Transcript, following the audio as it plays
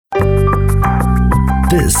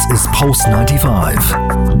This is Pulse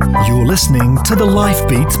 95. You're listening to the Life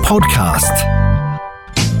Beats podcast.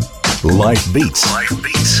 Life Beats. Life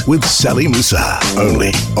Beats with Sally Musa. Only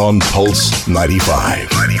on Pulse 95.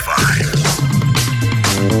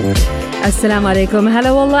 Assalamu alaikum.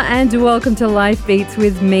 Hello Allah and welcome to Life Beats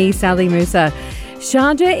with me, Sally Musa.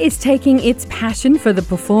 Sharjah is taking its passion for the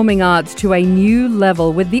performing arts to a new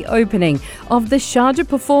level with the opening of the Sharjah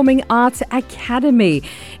Performing Arts Academy.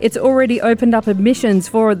 It's already opened up admissions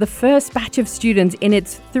for the first batch of students in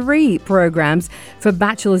its 3 programs for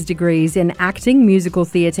bachelor's degrees in acting, musical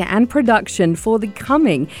theatre and production for the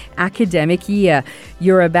coming academic year.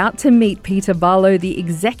 You're about to meet Peter Barlow, the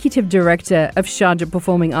Executive Director of Sharjah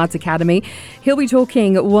Performing Arts Academy. He'll be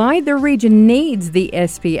talking why the region needs the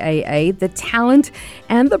SPAA, the talent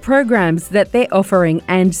and the programs that they're offering,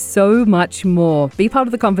 and so much more. Be part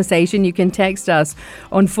of the conversation. You can text us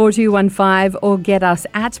on 4215 or get us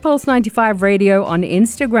at Pulse 95 Radio on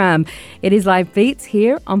Instagram. It is Live Beats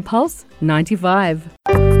here on Pulse 95.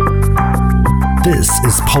 This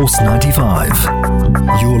is Pulse 95.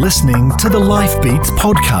 You're listening to the Life Beats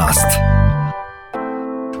podcast.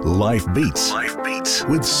 Life Beats. Life Beats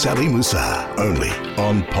with Sally Musa. Only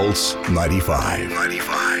on Pulse 95.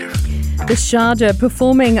 The Sharjah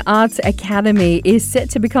Performing Arts Academy is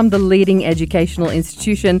set to become the leading educational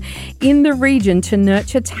institution in the region to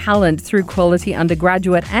nurture talent through quality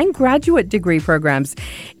undergraduate and graduate degree programs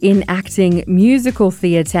in acting, musical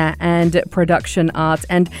theatre and production arts.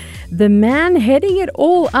 And the man heading it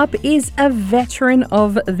all up is a veteran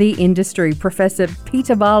of the industry. Professor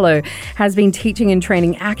Peter Barlow has been teaching and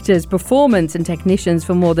training actors, performance and technicians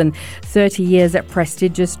for more than 30 years at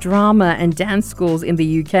prestigious drama and dance schools in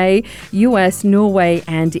the UK, US, Norway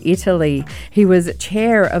and Italy. He was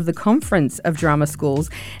chair of the Conference of Drama Schools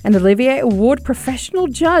and Olivier Award professional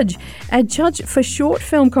judge, a judge for short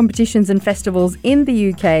film competitions and festivals in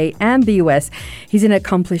the UK and the US. He's an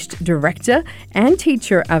accomplished director and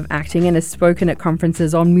teacher of acting and has spoken at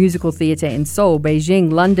conferences on musical theatre in Seoul,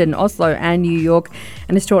 Beijing, London, Oslo and New York,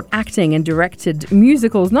 and has taught acting and directed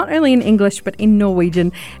musicals not only in English but in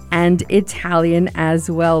Norwegian and Italian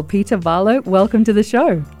as well. Peter Barlow, welcome to the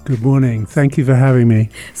show. Good morning. Thank you for having me.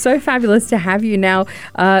 So fabulous to have you. Now,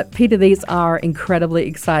 Peter, these are incredibly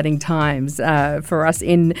exciting times for us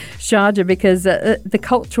in Sharjah because the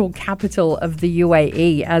cultural capital of the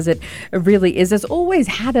UAE, as it really is, has always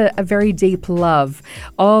had a very deep love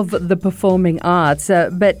of the performing arts.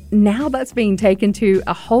 But now that's being taken to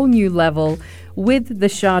a whole new level with the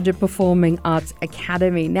Sharjah Performing Arts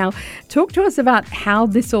Academy. Now, talk to us about how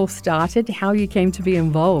this all started, how you came to be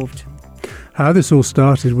involved. How this all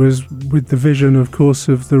started was with the vision, of course,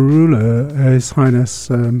 of the ruler, His Highness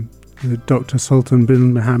Dr. Sultan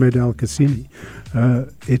bin Mohammed Al Qasimi.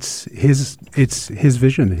 It's his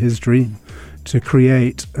vision, his dream, to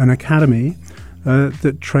create an academy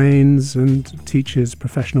that trains and teaches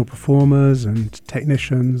professional performers and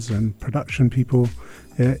technicians and production people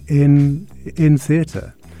in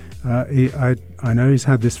theatre. I know he's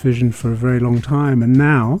had this vision for a very long time, and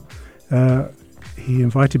now he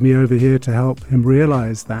invited me over here to help him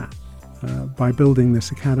realize that by building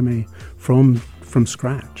this academy from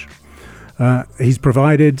scratch. He's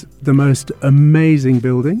provided the most amazing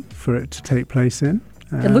building for it to take place in.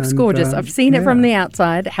 It looks gorgeous. I've seen it from the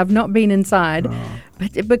outside, have not been inside,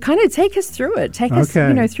 but kind of take us through it. Take us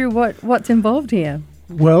through what's involved here.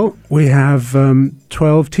 Well, we have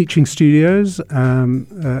 12 teaching studios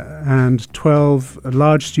and 12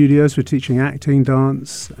 large studios for teaching acting,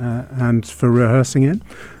 dance, and for rehearsing in.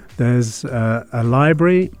 There's a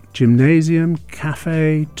library, gymnasium,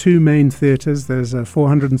 cafe, 2 main theatres. There's a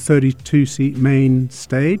 432-seat main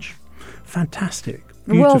stage. Fantastic.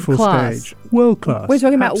 Beautiful stage. World class. We're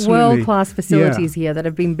talking about world-class facilities here that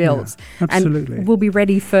have been built. Yeah, absolutely. And will be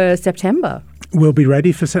ready for September. We'll be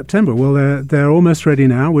ready for September. Well, they're almost ready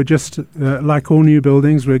now. We're just, like all new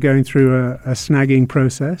buildings, we're going through a snagging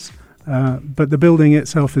process. But the building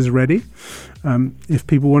itself is ready. If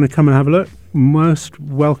people want to come and have a look, most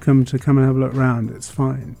welcome to come and have a look around. It's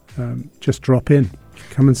fine. Just drop in.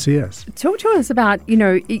 Come and see us. Talk to us about,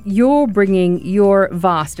 you're bringing your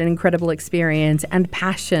vast and incredible experience and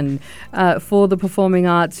passion for the performing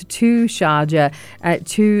arts to Sharjah,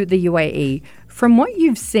 to the UAE. From what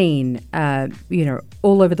you've seen,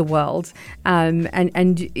 all over the world.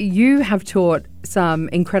 And you have taught some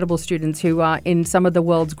incredible students who are in some of the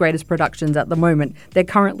world's greatest productions at the moment. They're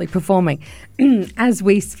currently performing as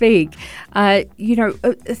we speak.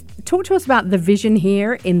 Talk to us about the vision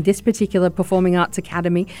here in this particular Performing Arts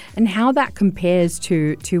Academy and how that compares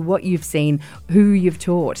to what you've seen, who you've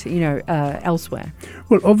taught, elsewhere.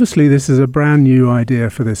 Well, obviously, this is a brand new idea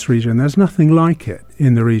for this region. There's nothing like it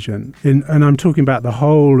in the region. And I'm talking about the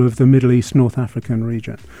whole of the Middle East, North African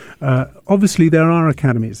region. Obviously, there are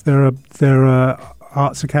academies. There are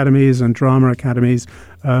arts academies and drama academies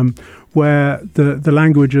where the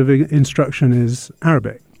language of instruction is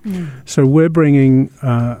Arabic. So we're bringing,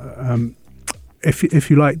 if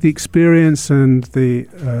you like, the experience and the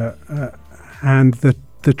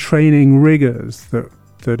training rigors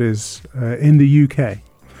that is in the UK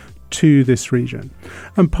to this region.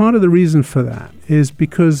 And part of the reason for that is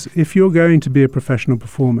because if you're going to be a professional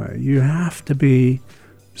performer, you have to be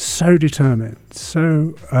so determined,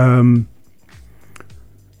 so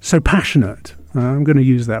passionate. I'm going to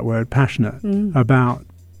use that word, passionate, about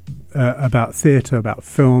theatre, about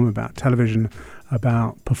film, about television,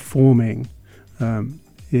 about performing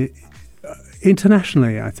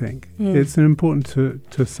internationally. I think it's important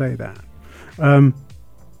to say that.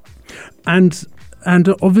 And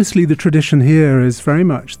obviously, the tradition here is very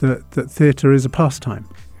much that theatre is a pastime.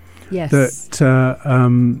 Yes.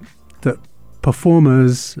 That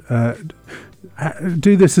performers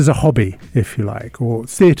do this as a hobby, if you like, or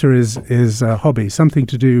theatre is a hobby, something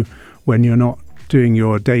to do when you're not doing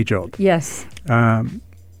your day job. Yes.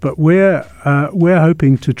 But we're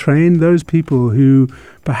hoping to train those people who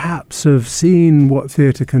perhaps have seen what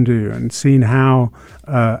theatre can do and seen how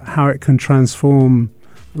it can transform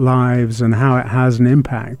lives and how it has an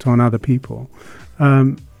impact on other people.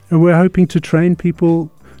 And we're hoping to train people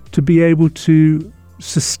to be able to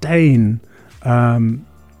sustain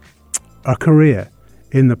a career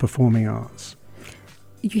in the performing arts.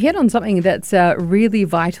 You hit on something that's really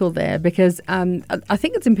vital there, because I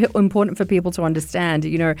think it's important for people to understand.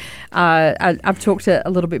 I've talked a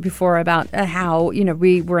little bit before about how,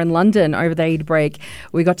 we were in London over the Eid break.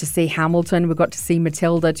 We got to see Hamilton. We got to see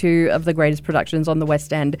Matilda, two of the greatest productions on the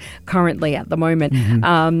West End currently at the moment.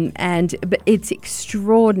 But it's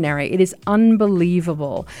extraordinary. It is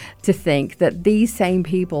unbelievable to think that these same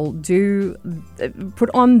people do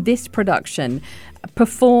put on this production,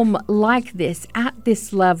 perform like this at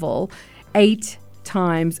this level 8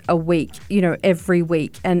 times a week, every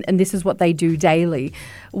week. And this is what they do daily.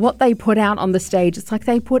 What they put out on the stage, it's like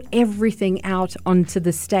they put everything out onto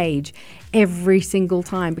the stage every single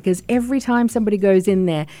time, because every time somebody goes in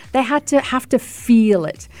there, they have to feel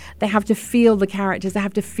it. They have to feel the characters. They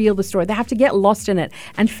have to feel the story. They have to get lost in it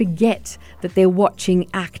and forget that they're watching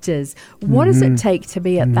actors. What does it take to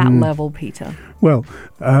be at that level, Peter? Well,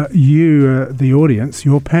 you, the audience,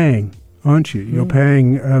 you're paying, aren't you? You're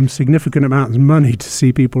paying significant amounts of money to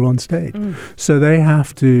see people on stage. So they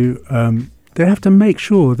have to make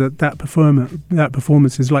sure that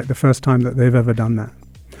performance is like the first time that they've ever done that.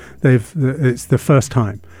 It's the first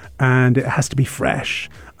time, and it has to be fresh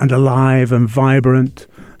and alive and vibrant.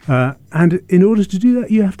 And in order to do that,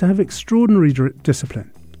 you have to have extraordinary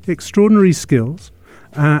discipline, extraordinary skills,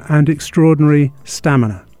 and extraordinary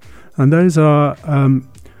stamina. And those are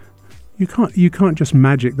you can't just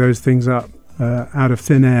magic those things up out of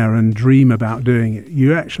thin air and dream about doing it.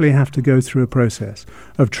 You actually have to go through a process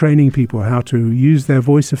of training people how to use their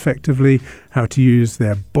voice effectively, how to use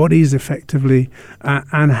their bodies effectively,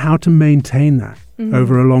 and how to maintain that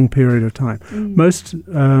over a long period of time. Most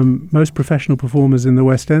professional performers in the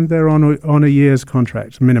West End, they're on a year's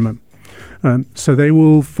contract minimum. So they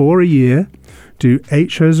will, for a year, do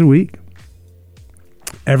 8 shows a week,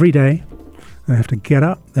 every day. They have to get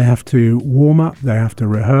up, they have to warm up, they have to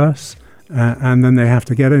rehearse, and then they have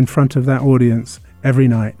to get in front of that audience every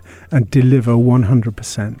night and deliver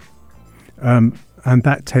 100%. And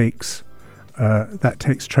that takes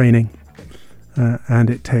training, and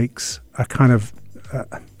it takes a kind of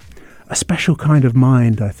a special kind of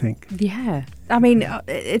mind, I think. Yeah. I mean,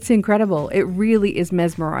 it's incredible. It really is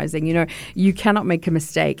mesmerizing. You cannot make a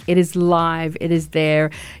mistake. It is live. It is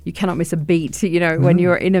there. You cannot miss a beat, when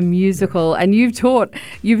you're in a musical. And you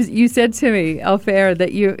said to me off air that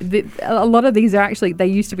a lot of these are actually, they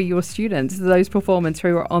used to be your students, those performers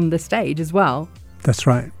who are on the stage as well. That's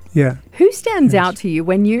right. Yeah. Who stands out to you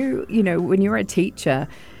when when you're a teacher?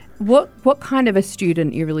 What kind of a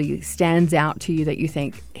student really stands out to you that you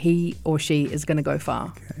think he or she is going to go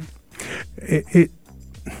far? Okay.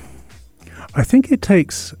 I think it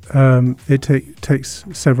takes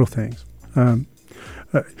several things.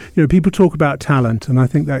 people talk about talent, and I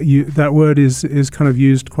think that that word is kind of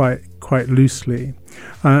used quite loosely.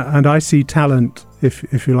 And I see talent,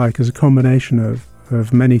 if you like, as a combination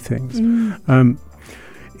of many things.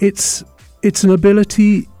 It's an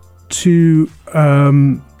ability to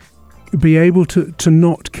be able to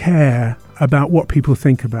not care about what people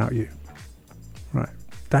think about you. Right.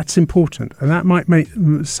 That's important. And that might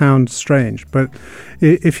sound strange, but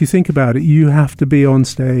if you think about it, you have to be on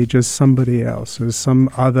stage as somebody else, as some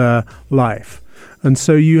other life. And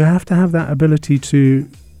so you have to have that ability to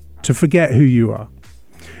forget who you are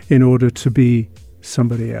in order to be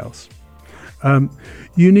somebody else.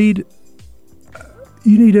 You need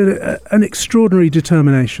an extraordinary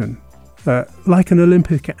determination, like an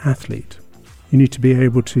Olympic athlete. You need to be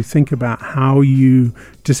able to think about how you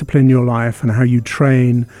discipline your life and how you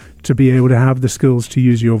train to be able to have the skills to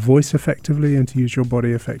use your voice effectively and to use your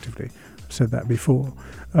body effectively. I've said that before.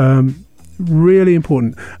 Really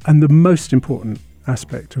important. And the most important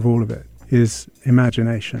aspect of all of it is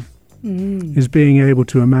imagination, is being able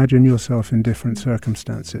to imagine yourself in different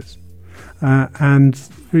circumstances.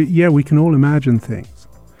 We can all imagine things,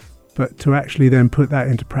 but to actually then put that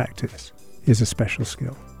into practice is a special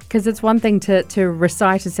skill. Because it's one thing to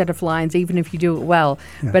recite a set of lines, even if you do it well,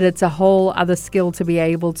 but it's a whole other skill to be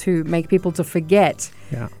able to make people to forget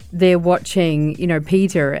they're watching,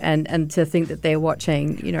 Peter, and to think that they're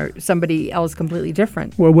watching, somebody else completely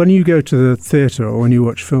different. Well, when you go to the theatre or when you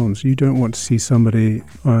watch films, you don't want to see somebody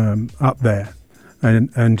up there.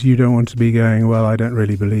 And you don't want to be going, well, I don't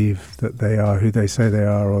really believe that they are who they say they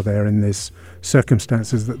are, or they're in this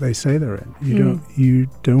circumstances that they say they're in. You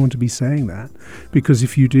don't want to be saying that, because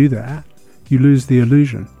if you do that, you lose the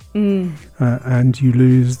illusion, and you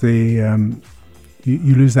lose the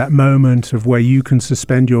you lose that moment of where you can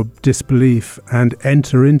suspend your disbelief and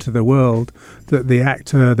enter into the world that the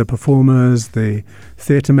actor, the performers, the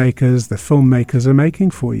theatre makers, the filmmakers are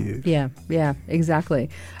making for you. Yeah, exactly.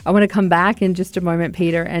 I want to come back in just a moment,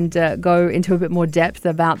 Peter, and go into a bit more depth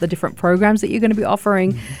about the different programs that you're going to be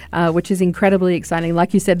offering, which is incredibly exciting.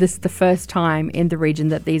 Like you said, this is the first time in the region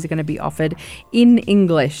that these are going to be offered in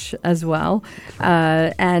English as well.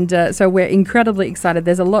 So we're incredibly excited.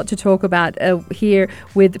 There's a lot to talk about here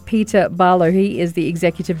with Peter Barlow. He is the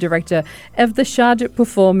Executive Director of the Sharjah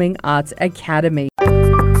Performing Arts Academy.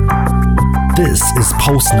 This is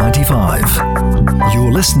Pulse 95.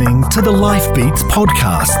 You're listening to the Life Beats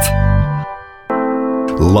podcast.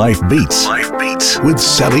 Life Beats with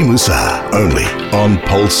Sally Musa, only on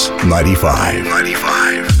Pulse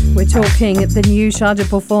 95. We're talking the new Sharjah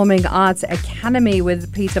Performing Arts Academy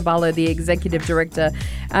with Peter Barlow, the Executive Director.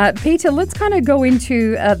 Peter, let's kind of go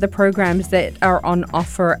into the programs that are on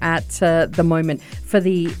offer at the moment for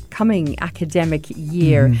the coming academic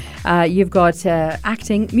year. You've got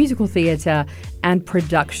acting, musical theatre and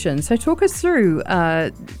production. So talk us through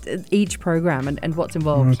each program and what's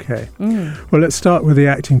involved. Okay. Well, let's start with the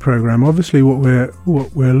acting program. Obviously, what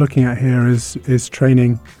we're looking at here is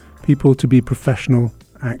training people to be professional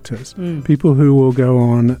actors, people who will go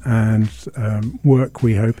on and work,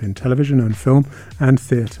 we hope, in television and film and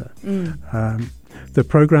theatre. The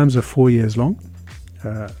programs are 4 years long.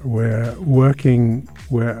 We're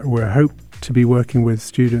hope to be working with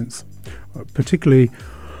students, particularly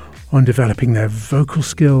on developing their vocal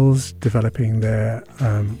skills, developing their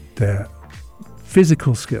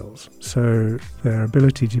physical skills, so their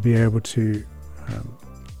ability to be able to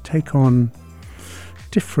take on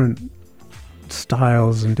different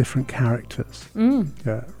styles and different characters.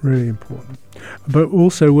 Really important. But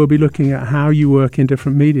also we'll be looking at how you work in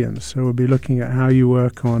different mediums. So we'll be looking at how you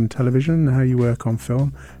work on television, how you work on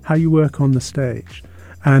film, how you work on the stage,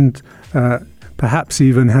 and perhaps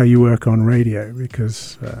even how you work on radio,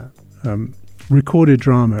 because recorded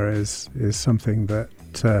drama is something that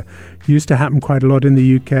used to happen quite a lot in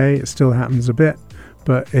the UK. It still happens a bit,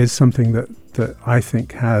 but is something that I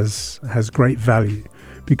think has great value.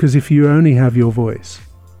 Because if you only have your voice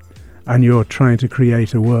and you're trying to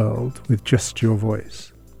create a world with just your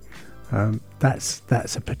voice, that's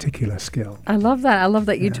a particular skill. I love that. I love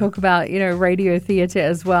that you talk about, radio theatre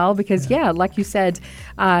as well, because, like you said,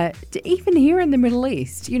 even here in the Middle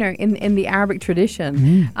East, in the Arabic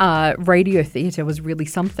tradition, radio theatre was really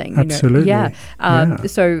something. Absolutely.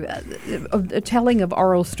 So telling of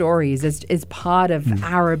oral stories is part of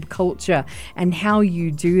Arab culture, and how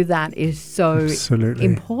you do that is so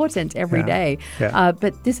important every day.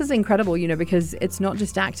 But this is incredible, because it's not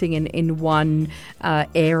just acting in one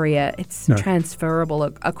area. It's transferable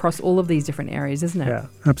across all of these different areas, isn't it? Yeah,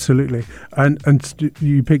 absolutely. And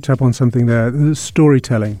you picked up on something there. The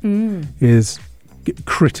storytelling is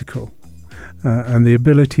critical. and the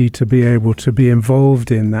ability to be able to be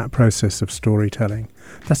involved in that process of storytelling.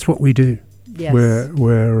 That's what we do. Yes.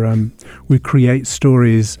 We create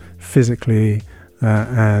stories physically,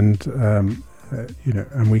 and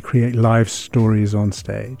we create live stories on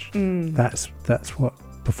stage. That's what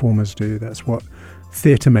performers do. That's what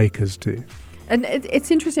theatre makers do. And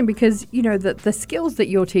it's interesting because, the skills that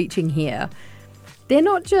you're teaching here, they're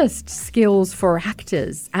not just skills for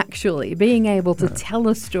actors, actually. Being able to tell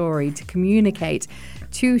a story, to communicate,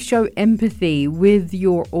 to show empathy with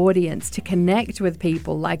your audience, to connect with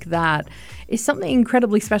people like that is something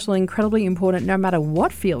incredibly special, incredibly important, no matter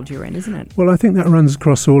what field you're in, isn't it? Well, I think that runs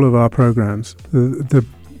across all of our programs. The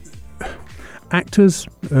actors,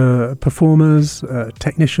 performers,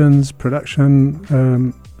 technicians,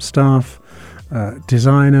 production staff,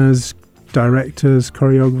 designers, directors,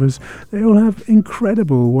 choreographers, they all have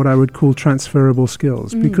incredible, what I would call transferable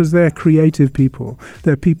skills, because they're creative people.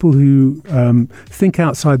 They're people who think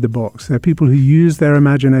outside the box. They're people who use their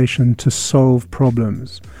imagination to solve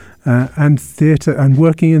problems. And theatre, and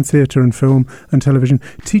working in theatre and film and television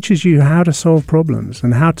teaches you how to solve problems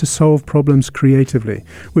and how to solve problems creatively,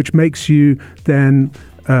 which makes you then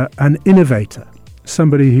an innovator,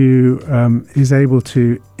 somebody who is able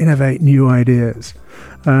to innovate new ideas.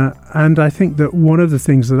 And I think that one of the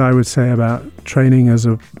things that I would say about training as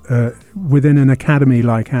within an academy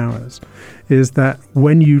like ours is that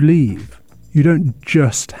when you leave, you don't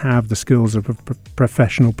just have the skills of a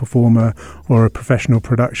professional performer or a professional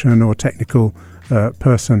production or technical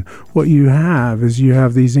person. What you have is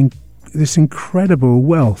this incredible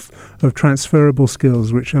wealth of transferable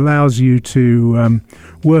skills, which allows you to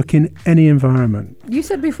work in any environment. You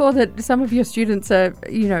said before that some of your students are,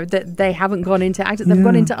 that they haven't gone into acting, they've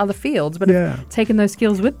gone into other fields, but have taken those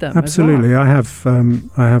skills with them. Absolutely. As well.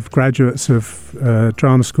 I have graduates of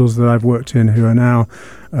drama schools that I've worked in who are now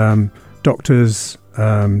doctors,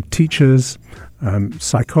 teachers,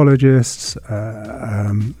 psychologists,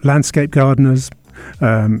 landscape gardeners,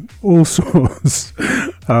 all sorts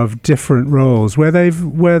of different roles where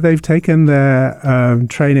they've taken their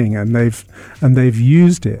training and they've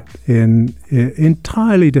used it in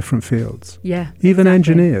entirely different fields. Yeah, even exactly.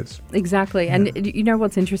 Engineers. Exactly, and you know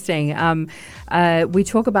what's interesting? We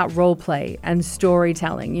talk about role play and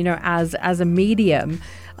storytelling, as a medium.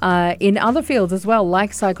 In other fields as well,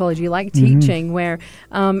 like psychology, like teaching, where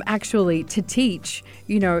actually to teach,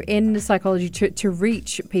 in psychology to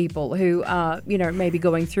reach people who are, maybe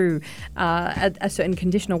going through a certain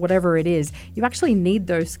condition or whatever it is, you actually need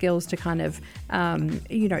those skills to kind of,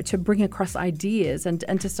 to bring across ideas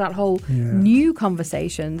and to start whole new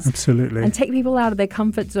conversations. Absolutely. And take people out of their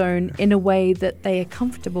comfort zone in a way that they are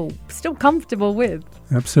still comfortable with.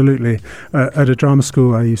 Absolutely. At a drama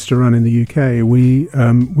school I used to run in the UK, we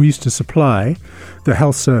used to supply the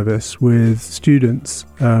health service with students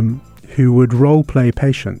who would role play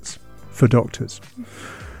patients for doctors,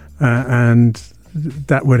 and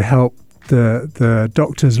that would help the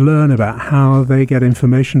doctors learn about how they get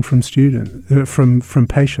information from from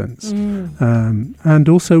patients, and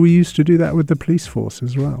also we used to do that with the police force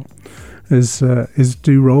as well. Is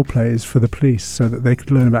do role plays for the police so that they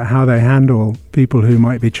could learn about how they handle people who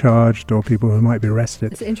might be charged or people who might be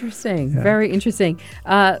arrested. It's interesting, very interesting.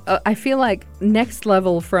 I feel like next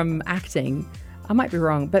level from acting, I might be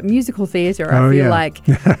wrong, but musical theatre, I feel like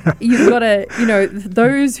you've got to,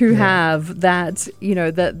 those who have that,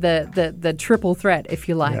 the triple threat, if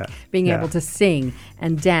you like, being able to sing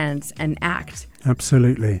and dance and act.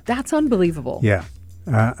 Absolutely. That's unbelievable. Yeah,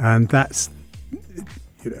 and that's...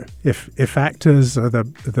 if actors are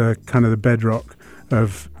the kind of the bedrock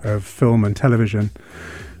of film and television,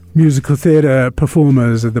 musical theatre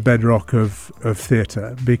performers are the bedrock of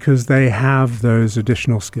theatre, because they have those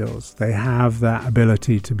additional skills. They have that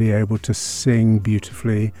ability to be able to sing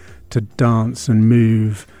beautifully, to dance and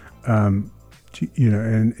move,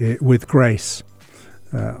 with grace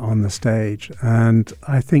on the stage. And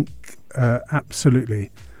I think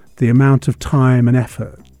absolutely the amount of time and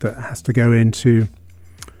effort that has to go into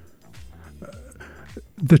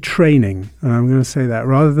the training, and I'm going to say that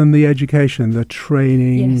rather than the education, the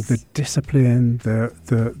training, the discipline,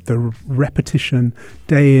 the repetition,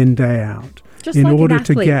 day in, day out, just in like order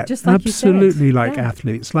to get just like absolutely like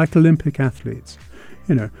athletes, like Olympic athletes.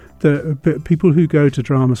 The people who go to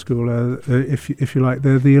drama school are, if you like,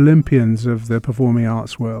 they're the Olympians of the performing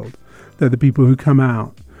arts world. They're the people who come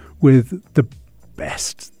out with the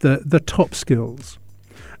best, the top skills.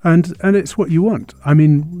 And it's what you want. I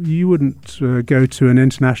mean, you wouldn't go to an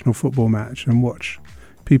international football match and watch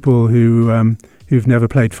people who've never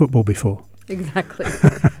played football before. Exactly.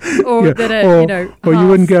 Or that are, or you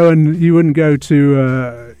wouldn't go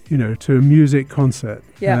to to a music concert,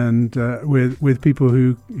 Yeah. and with people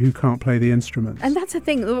who can't play the instruments. And that's the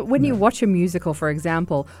thing. When you watch a musical, for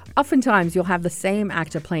example, oftentimes you'll have the same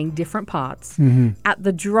actor playing different parts. Mm-hmm. At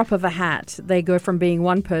the drop of a hat, they go from being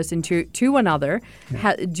one person to another,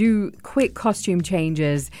 do quick costume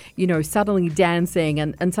changes, suddenly dancing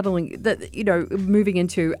and suddenly, moving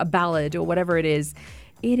into a ballad or whatever it is.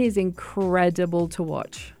 It is incredible to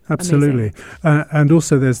watch. Absolutely. And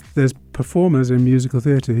also there's performers in musical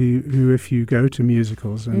theatre who, if you go to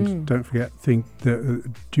musicals, and don't think that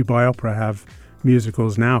Dubai Opera have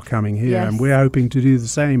musicals now coming here, Yes. and we're hoping to do the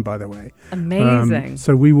same, by the way. Amazing.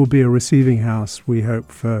 So we will be a receiving house, we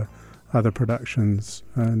hope, for other productions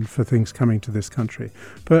and for things coming to this country.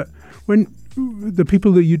 But when the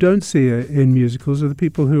people that you don't see in musicals are the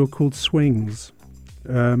people who are called swings.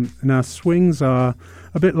 Now, swings are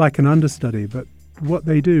a bit like an understudy, but what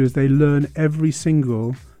they do is they learn every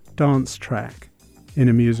single dance track in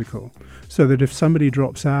a musical, so that if somebody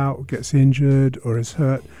drops out, gets injured or is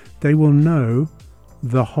hurt, they will know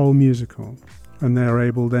the whole musical, and they're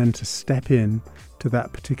able then to step in to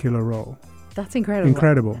that particular role. That's incredible.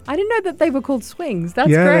 Incredible. I didn't know that they were called swings. That's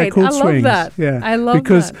Yeah, great. they're called I love swings. that. Yeah, I love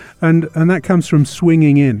because, that. And that comes from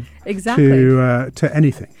swinging in Exactly. to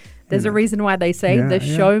anything. There's a reason why they say Yeah, the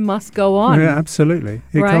yeah. show must go on. Yeah, absolutely.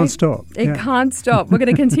 It Right? can't stop. It Yeah. can't stop. We're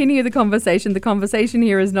going to continue the conversation. The conversation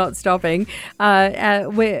here is not stopping.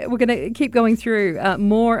 We're going to keep going through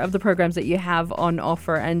more of the programs that you have on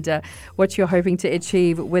offer and what you're hoping to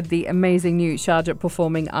achieve with the amazing new Sharjah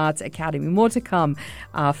Performing Arts Academy. More to come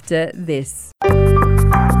after this.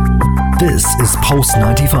 This is Pulse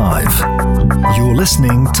 95. You're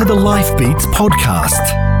listening to the Life Beats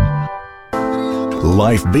podcast.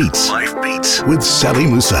 Life Beats. Life Beats with Sally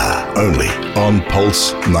Musa. Only on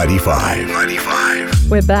Pulse 95.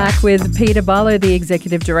 We're back with Peter Barlow, the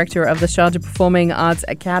Executive Director of the Sharjah Performing Arts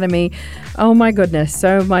Academy. Oh my goodness,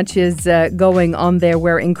 so much is going on there.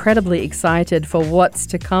 We're incredibly excited for what's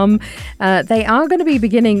to come. They are going to be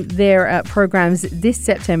beginning their programs this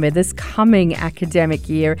September, this coming academic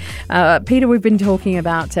year. Peter, we've been talking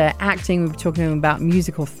about acting, we've been talking about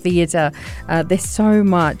musical theatre. There's so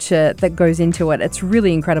much that goes into it. It's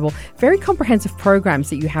really incredible. Very comprehensive programs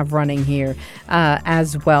that you have running here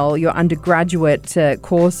as well. Your undergraduate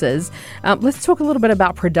courses. Let's talk a little bit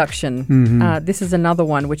about production. Mm-hmm. This is another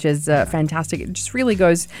one which is fantastic. It just really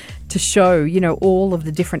goes to show, all of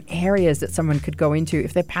the different areas that someone could go into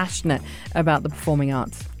if they're passionate about the performing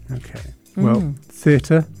arts. Okay. Well,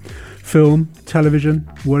 theatre, film, television,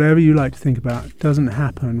 whatever you like to think about, doesn't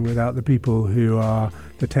happen without the people who are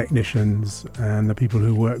the technicians and the people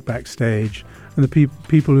who work backstage and the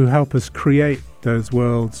people who help us create those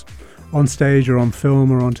worlds on stage or on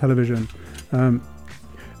film or on television.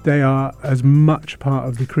 They are as much part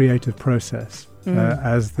of the creative process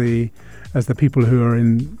as the people who are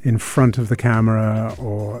in front of the camera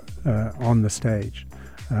or on the stage.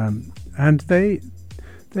 And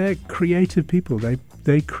they're creative people.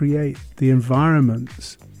 They create the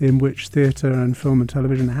environments in which theatre and film and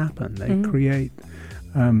television happen. They create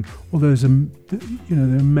all those the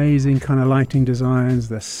amazing kind of lighting designs,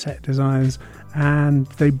 the set designs, and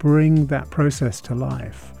they bring that process to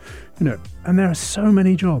life. And there are so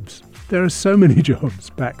many jobs. There are so many jobs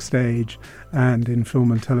backstage and in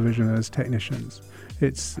film and television as technicians.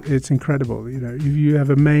 It's incredible. If you have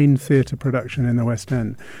a main theatre production in the West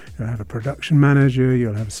End, you'll have a production manager,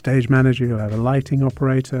 you'll have a stage manager, you'll have a lighting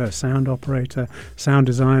operator, a sound operator, sound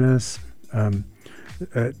designers,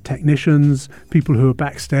 technicians, people who are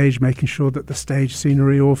backstage making sure that the stage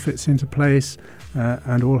scenery all fits into place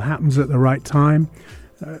and all happens at the right time.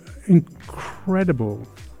 Incredible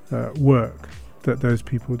work that those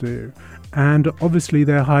people do. And obviously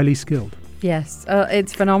they're highly skilled. Yes,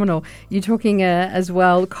 it's phenomenal. You're talking as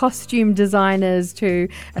well costume designers to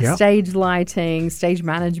stage lighting, stage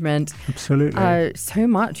management. Absolutely. So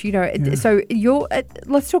much, So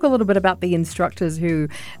let's talk a little bit about the instructors who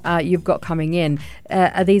you've got coming in.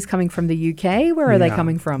 Are these coming from the UK? Where are they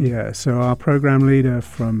coming from? Yeah, so our program leader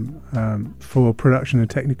for production and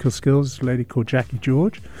technical skills is a lady called Jackie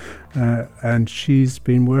George. And she's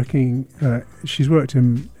been working, she's worked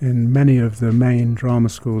in many of the main drama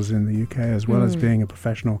schools in the UK, as well as being a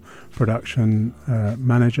professional production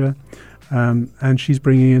manager. And she's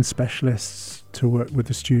bringing in specialists to work with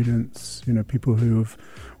the students, people who have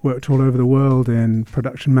worked all over the world in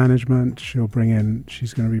production management. She's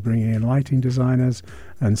going to be bringing in lighting designers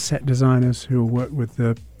and set designers who will work with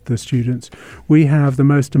the students. We have the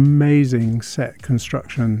most amazing set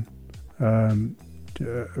construction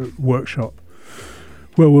workshop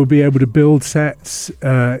where we'll be able to build sets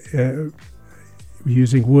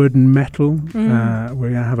using wood and metal. We're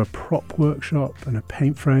going to have a prop workshop and a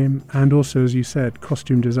paint frame, and also, as you said,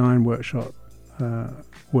 costume design workshop,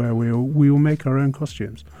 where we will make our own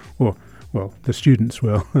costumes. Or, well, the students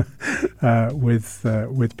will,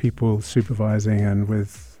 with people supervising and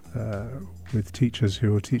with teachers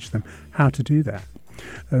who will teach them how to do that.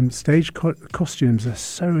 Stage costumes are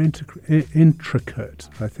so intricate,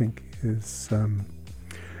 I think, is,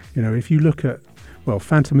 if you look at,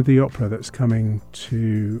 Phantom of the Opera that's coming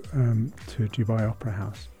to Dubai Opera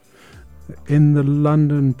House. In the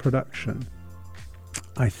London production,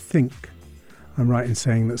 I think I'm right in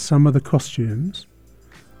saying that some of the costumes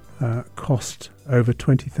cost over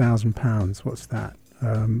 £20,000. What's that?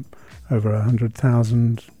 Over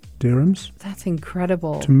 100,000 dirhams. That's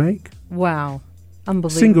incredible. To make. Wow. Unbelievable.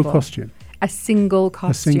 Single costume. A single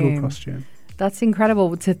costume. A single costume. That's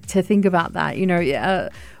incredible to think about that.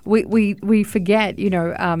 We forget,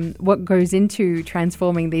 what goes into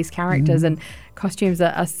transforming these characters, and costumes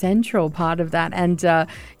are a central part of that. And,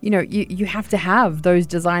 you have to have those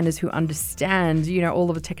designers who understand, all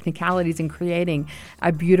of the technicalities in creating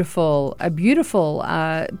a beautiful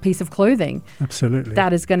piece of clothing. Absolutely.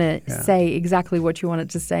 That is going to say exactly what you want it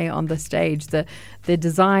to say on the stage. The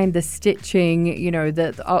design, the stitching,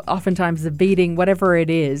 oftentimes the beading, whatever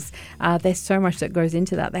it is. There's so much that goes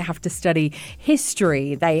into that. They have to study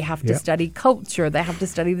history. They have to study culture. They have to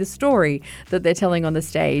study the story that they're telling on the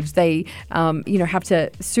stage. They, have to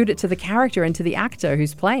suit it to the character and to the actor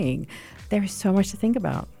who's playing. There is so much to think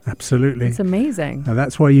about. Absolutely. It's amazing. And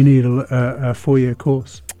that's why you need a 4-year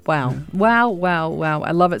course. Wow. Yeah. Wow.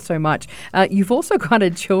 I love it so much. You've also got a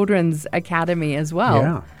children's academy as well.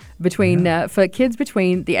 Yeah. For kids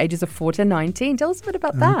between the ages of 4 to 19. Tell us a bit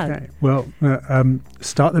about that. Okay. Well,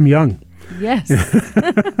 start them young. Yes.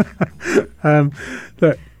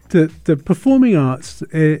 The performing arts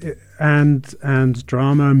and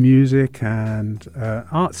drama, music, and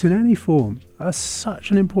arts in any form are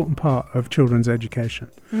such an important part of children's education.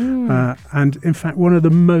 And in fact, one of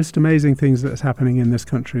the most amazing things that's happening in this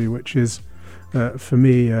country, which is for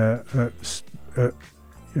me an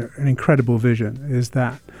incredible vision, is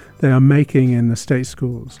that they are making in the state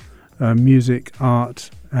schools music,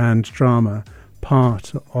 art, and drama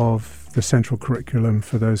part of the central curriculum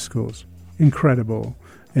for those schools. Incredible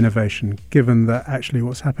innovation, given that actually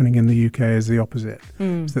what's happening in the UK is the opposite,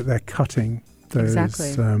 is that they're cutting those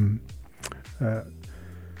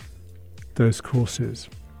those courses.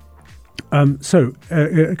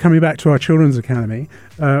 Coming back to our Children's Academy,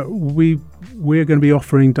 we're going to be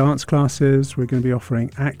offering dance classes, we're going to be offering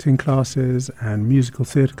acting classes and musical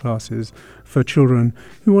theatre classes for children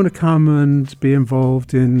who want to come and be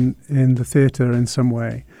involved in the theatre in some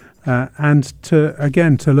way. And to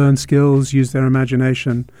learn skills, use their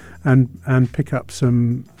imagination, and pick up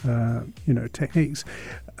some techniques.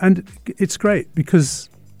 And it's great because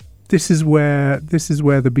this is where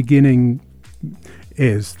the beginning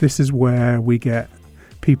is. This is where we get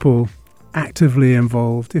people actively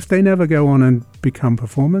involved. If they never go on and become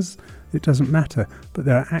performers, it doesn't matter. But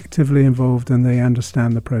they're actively involved and they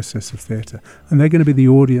understand the process of theatre, and they're going to be the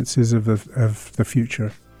audiences of the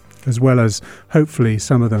future, as well as, hopefully,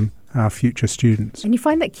 some of them, our future students. And you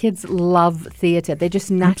find that kids love theatre. They're just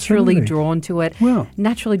naturally drawn to it,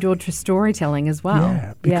 naturally drawn to storytelling as well.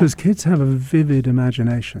 Yeah, because kids have a vivid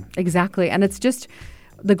imagination. Exactly. And it's just,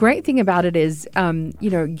 the great thing about it is,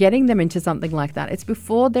 getting them into something like that, it's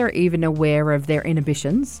before they're even aware of their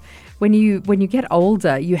inhibitions. When you get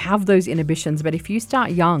older, you have those inhibitions, but if you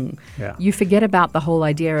start young, you forget about the whole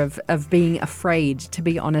idea of being afraid to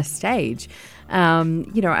be on a stage.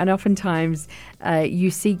 And oftentimes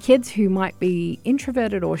you see kids who might be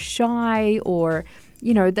introverted or shy, or,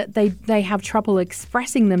 that they have trouble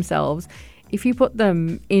expressing themselves. If you put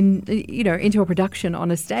them into a production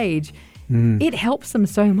on a stage, it helps them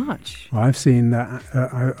so much. I've seen that.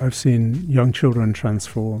 I've seen young children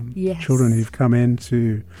transform. Yes. Children who've come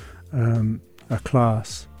into a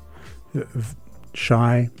class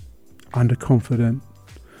shy, underconfident,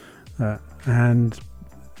 and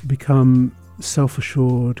become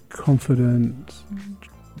self-assured, confident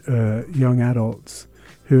young adults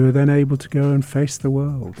who are then able to go and face the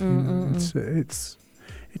world. It's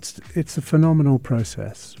a phenomenal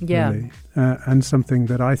process, really, and something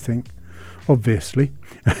that I think, obviously,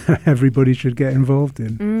 everybody should get involved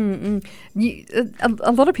in.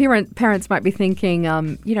 A lot of parents might be thinking,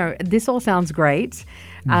 this all sounds great.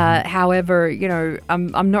 However,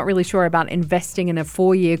 I'm not really sure about investing in a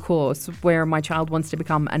 4-year course where my child wants to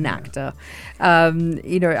become an actor.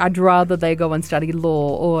 I'd rather they go and study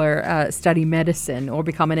law or study medicine or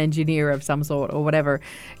become an engineer of some sort or whatever.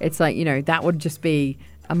 It's like, that would just be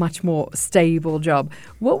a much more stable job.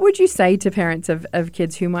 What would you say to parents of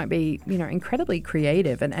kids who might be, incredibly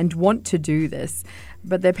creative and want to do this,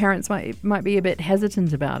 but their parents might be a bit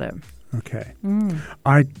hesitant about it? Okay.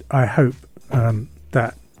 I hope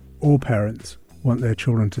that all parents want their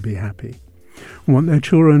children to be happy, want their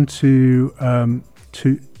children to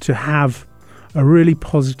have a really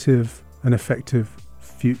positive and effective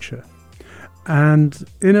future. And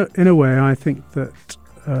in a way, I think that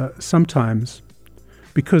sometimes,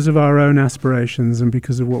 because of our own aspirations and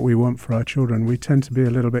because of what we want for our children, we tend to be a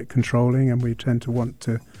little bit controlling, and we tend to want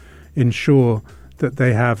to ensure that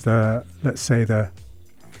they have the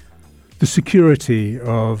security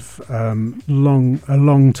of a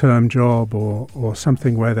long-term job or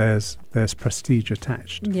something where there's prestige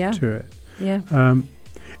attached to it. Yeah.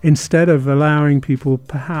 Instead of allowing people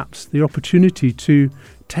perhaps the opportunity to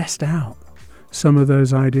test out some of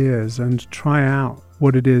those ideas and try out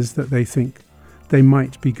what it is that they think they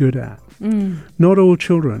might be good at. Not all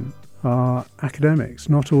children are academics.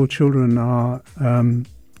 Not all children are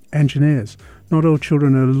engineers. Not all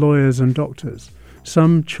children are lawyers and doctors.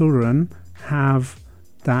 Some children have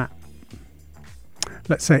that,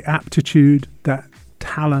 let's say, aptitude, that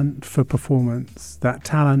talent for performance, that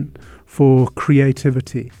talent for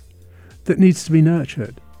creativity that needs to be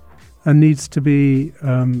nurtured and needs to be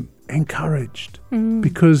encouraged,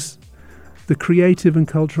 because the creative and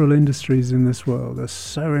cultural industries in this world are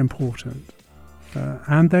so important,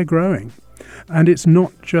 and they're growing. And it's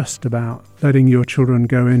not just about letting your children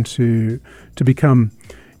go into to become,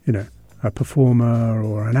 a performer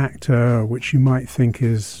or an actor, which you might think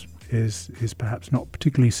is perhaps not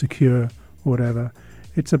particularly secure or whatever.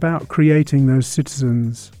 It's about creating those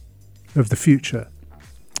citizens of the future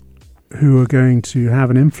who are going to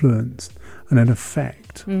have an influence and an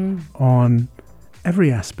effect on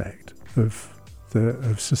every aspect of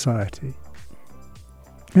society.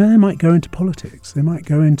 They might go into politics, they might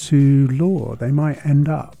go into law, they might end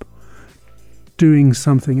up doing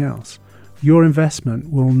something else. Your investment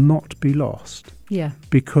will not be lost,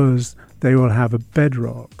 because they will have a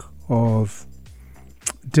bedrock of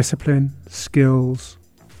discipline, skills,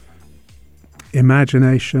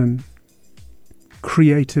 imagination,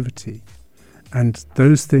 creativity, and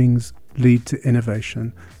those things lead to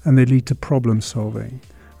innovation, and they lead to problem solving,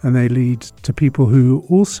 and they lead to people who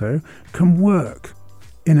also can work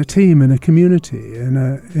in a team, in a community, in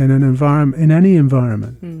an environment, in any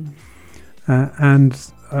environment.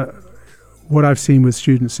 What I've seen with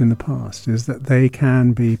students in the past is that they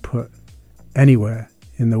can be put anywhere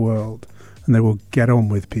in the world, and they will get on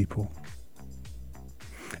with people.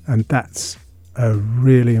 And that's a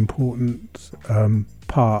really important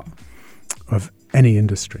part of any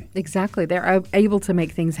industry. Exactly. They're able to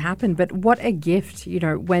make things happen. But what a gift,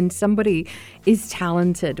 when somebody is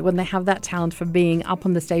talented, when they have that talent for being up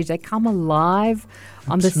on the stage, they come alive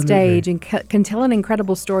on the stage and can tell an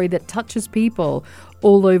incredible story that touches people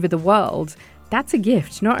all over the world. That's a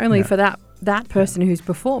gift, not only for that person who's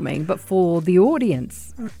performing, but for the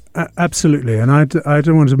audience. Absolutely. And I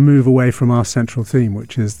don't want to move away from our central theme,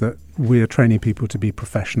 which is that we are training people to be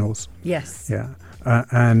professionals. Yes. Yeah.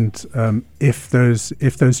 And if those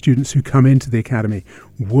students who come into the academy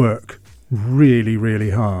work really, really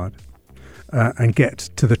hard and get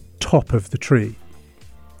to the top of the tree,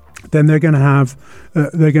 then they're going to have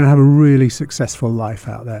a really successful life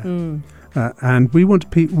out there. And we want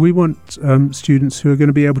students who are going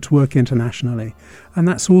to be able to work internationally, and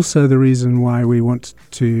that's also the reason why we want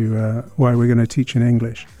to why we're going to teach in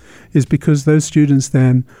English, is because those students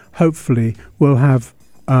then hopefully will have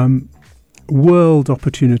world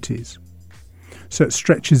opportunities. So it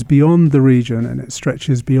stretches beyond the region, and it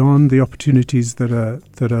stretches beyond the opportunities that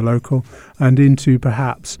are local, and into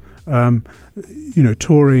perhaps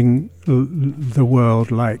touring the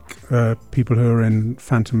world, like people who are in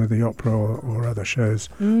Phantom of the Opera or other shows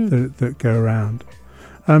that go around.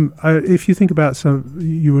 If you think about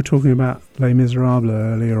you were talking about Les Miserables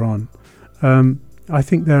earlier on. I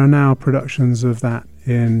think there are now productions of that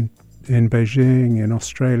in Beijing, in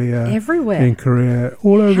Australia, everywhere, in Korea,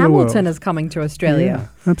 all over the world. Hamilton is coming to Australia.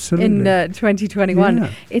 Yeah, absolutely. In 2021.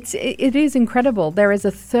 Yeah. It is incredible. There is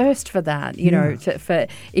a thirst for that, for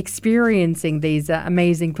experiencing these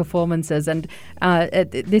amazing performances, and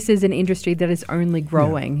this is an industry that is only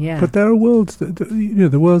growing. Yeah. But there are worlds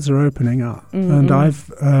the worlds are opening up, and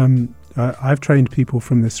I've trained people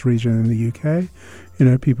from this region in the UK.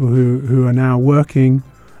 People who are now working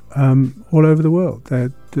all over the world.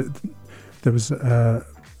 There was a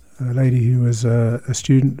lady who was a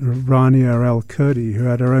student, Rania El Kurdi, who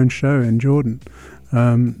had her own show in Jordan.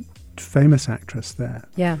 famous actress there.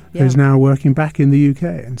 Yeah. Who's now working back in the UK.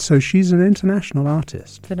 And so she's an international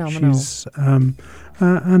artist. Phenomenal. She's,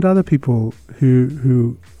 and other people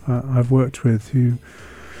who I've worked with who,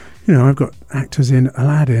 I've got actors in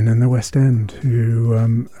Aladdin and the West End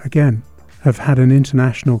who, again, have had an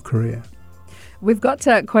international career. We've got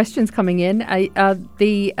questions coming in. Are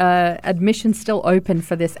the admissions still open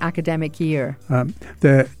for this academic year?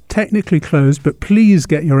 They're technically closed, but please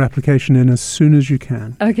get your application in as soon as you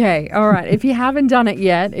can. Okay, all right. If you haven't done it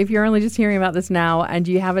yet, if you're only just hearing about this now and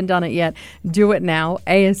you haven't done it yet, do it now,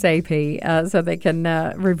 ASAP, so they can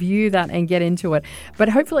review that and get into it. But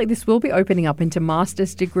hopefully this will be opening up into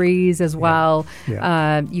master's degrees as well.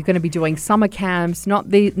 Yeah. You're going to be doing summer camps, not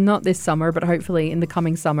this summer, but hopefully in the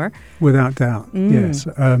coming summer. Without doubt, yes.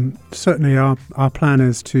 Certainly our plan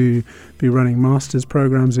is to be running master's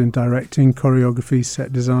programs in directing, choreography,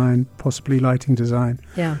 set design, possibly lighting design.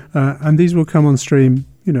 Yeah. And these will come on stream,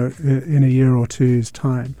 in a year or two's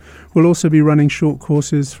time. We'll also be running short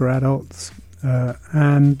courses for adults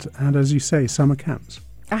and as you say, summer camps.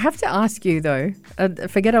 I have to ask you, though,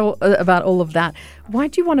 forget about all of that. Why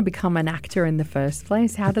do you want to become an actor in the first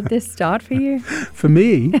place? How did this start for you? For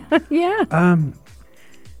me? Yeah.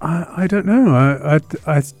 I don't know.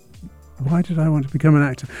 Why did I want to become an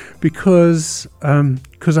actor? Because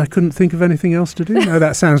I couldn't think of anything else to do. No,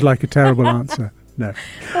 that sounds like a terrible answer. No,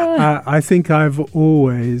 I think I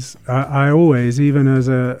always, even as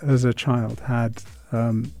a child, had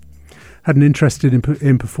an interest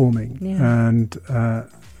in performing, and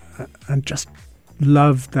just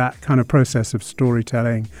loved that kind of process of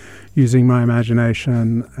storytelling, using my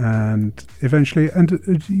imagination, and eventually,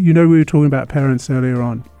 we were talking about parents earlier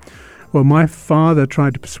on. Well, my father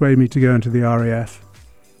tried to persuade me to go into the RAF.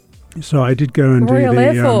 So I did go and do the Royal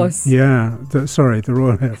Air Force. The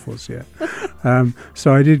Royal Air Force, yeah.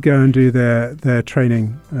 So I did go and do their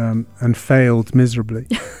training and failed miserably.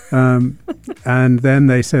 And then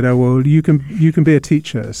they said, "Oh, well, you can be a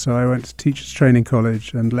teacher." So I went to Teachers Training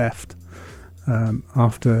College and left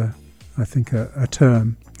after, I think, a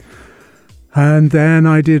term. And then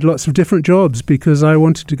I did lots of different jobs because I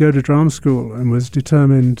wanted to go to drama school and was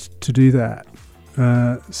determined to do that.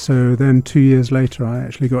 So then 2 years later, I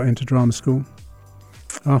actually got into drama school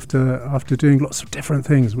after doing lots of different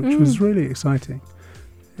things, which was really exciting.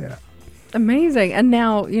 Yeah. Amazing. And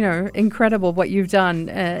now, incredible what you've done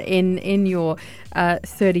in your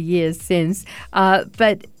 30 years since.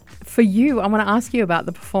 But for you, I want to ask you about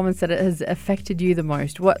the performance that has affected you the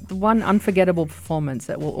most. What the one unforgettable performance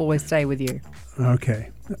that will always stay with you?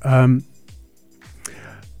 Okay.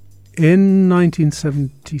 In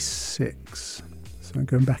 1976, so I'm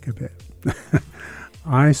going back a bit,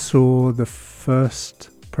 I saw the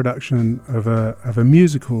first production of a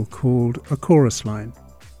musical called A Chorus Line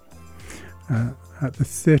at the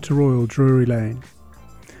Theatre Royal, Drury Lane.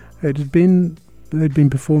 They'd been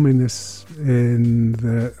performing this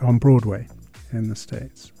on Broadway in the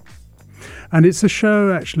States, and it's a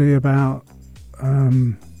show actually about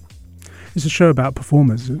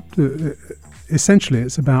performers. Essentially,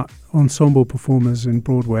 it's about ensemble performers in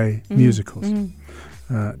Broadway musicals,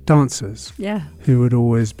 dancers, who would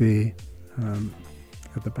always be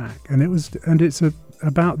at the back, and it's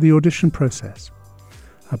about the audition process,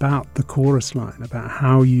 about the chorus line, about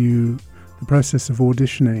how the process of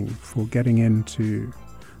auditioning for getting into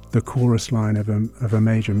the chorus line of a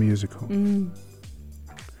major musical. And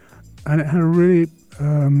it had a really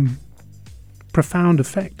profound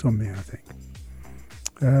effect on me, I think,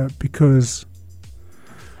 because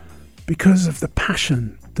of the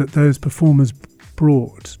passion that those performers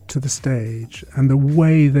brought to the stage and the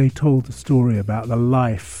way they told the story about the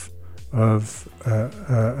life of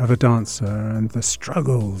a dancer and the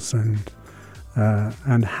struggles and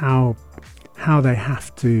how they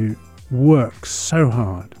have to work so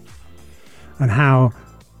hard, and how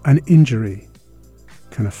an injury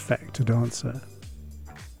can affect a dancer,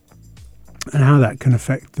 and how that can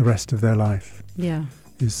affect the rest of their life.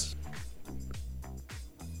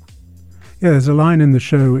 There's a line in the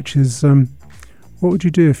show which is, what would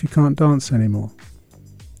you do if you can't dance anymore?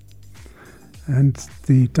 And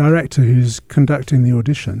the director who's conducting the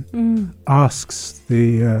audition asks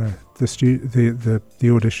the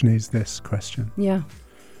auditionees this question. Yeah.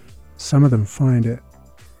 Some of them find it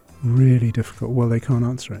really difficult. Well, they can't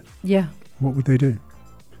answer it. Yeah. What would they do?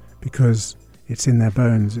 Because it's in their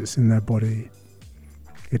bones, it's in their body,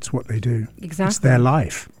 it's what they do. Exactly. It's their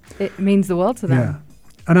life. It means the world to them. Yeah.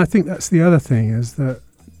 And I think that's the other thing is that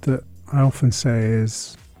I often say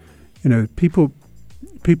is, people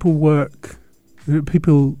work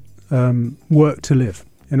to live.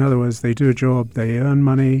 In other words, they do a job, they earn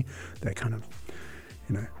money, they kind of,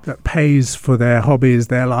 that pays for their hobbies,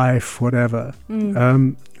 their life, whatever.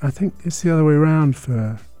 I think it's the other way around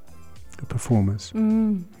for the performers,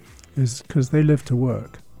 is because they live to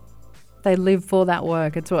work. They live for that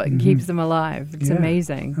work. It's what keeps them alive. It's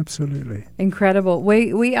amazing. Absolutely. Incredible.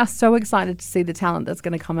 We are so excited to see the talent that's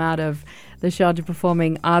going to come out of the Sharjah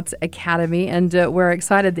Performing Arts Academy, and we're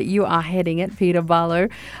excited that you are heading it, Peter Barlow.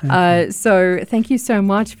 So thank you so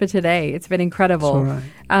much for today. It's been incredible. It's all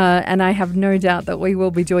right. And I have no doubt that we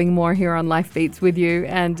will be doing more here on Life Beats with you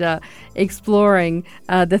and exploring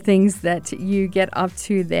the things that you get up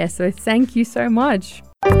to there. So thank you so much.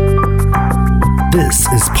 This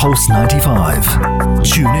is Pulse 95.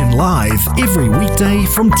 Tune in live every weekday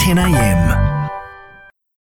from 10 a.m.